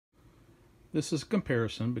This is a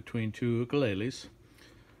comparison between two ukuleles.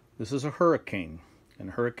 This is a Hricane,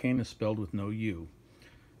 and Hricane is spelled with no U.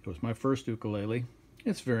 It was my first ukulele.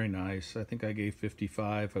 It's very nice. I think I gave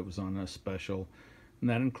 55. It was on a special, and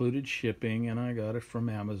that included shipping, and I got it from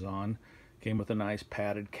Amazon. Came with a nice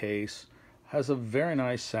padded case. Has a very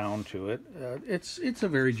nice sound to it. It's a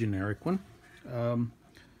very generic one.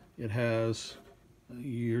 It has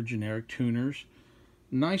your generic tuners.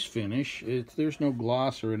 Nice finish. There's no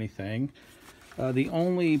gloss or anything. The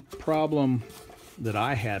only problem that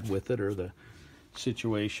I had with it, or the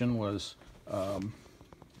situation, was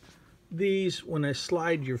these, when I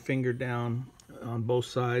slide your finger down on both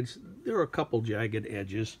sides, there are a couple jagged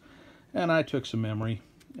edges, and I took some memory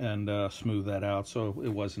and smoothed that out, so it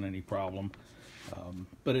wasn't any problem.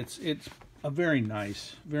 But it's a very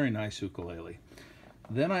nice ukulele.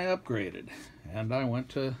 Then I upgraded, and I went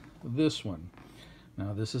to this one.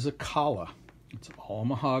 Now this is a Kala. It's all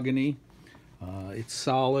mahogany. It's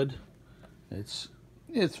solid. It's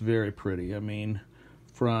very pretty. I mean,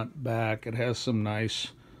 front, back. It has some nice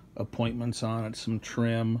appointments on it, some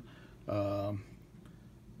trim. The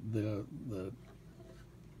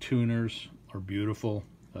tuners are beautiful.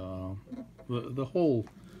 The whole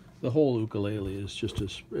ukulele is just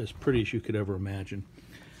as pretty as you could ever imagine.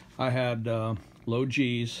 I had low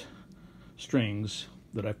G's strings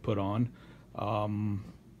that I put on.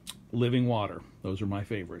 Living Water. Those are my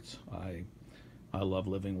favorites. I love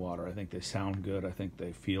Living Water. I think they sound good. I think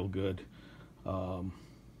they feel good.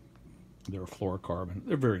 They're fluorocarbon.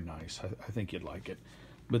 They're very nice. I think you'd like it.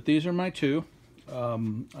 But these are my two.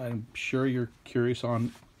 I'm sure you're curious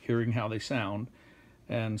on hearing how they sound,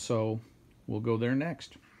 and so we'll go there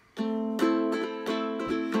next.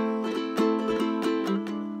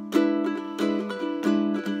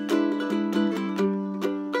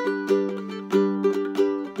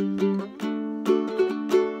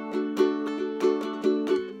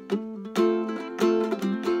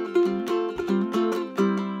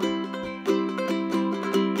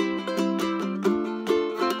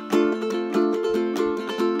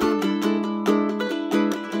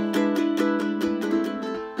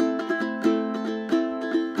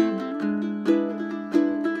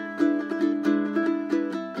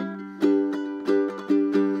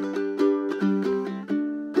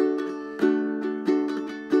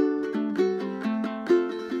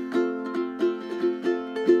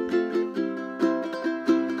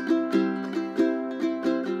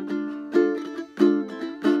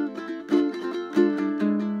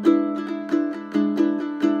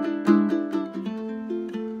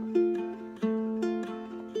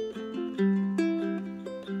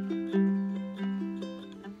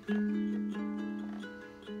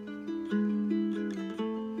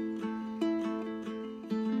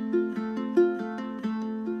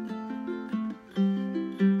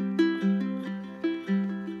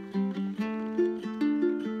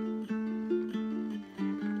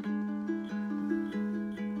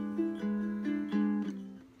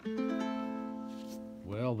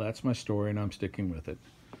 Well, that's my story, and I'm sticking with it.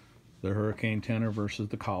 The Hricane Tenor versus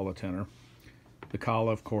the Kala Tenor. The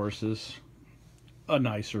Kala, of course, is a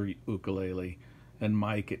nicer ukulele, and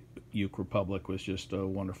Mike at Uke Republic was just a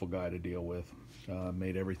wonderful guy to deal with.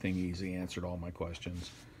 Made everything easy, answered all my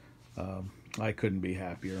questions. I couldn't be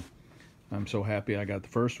happier. I'm so happy I got the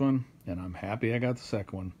first one, and I'm happy I got the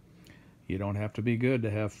second one. You don't have to be good to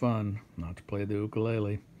have fun, not to play the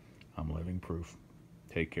ukulele. I'm living proof.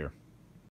 Take care.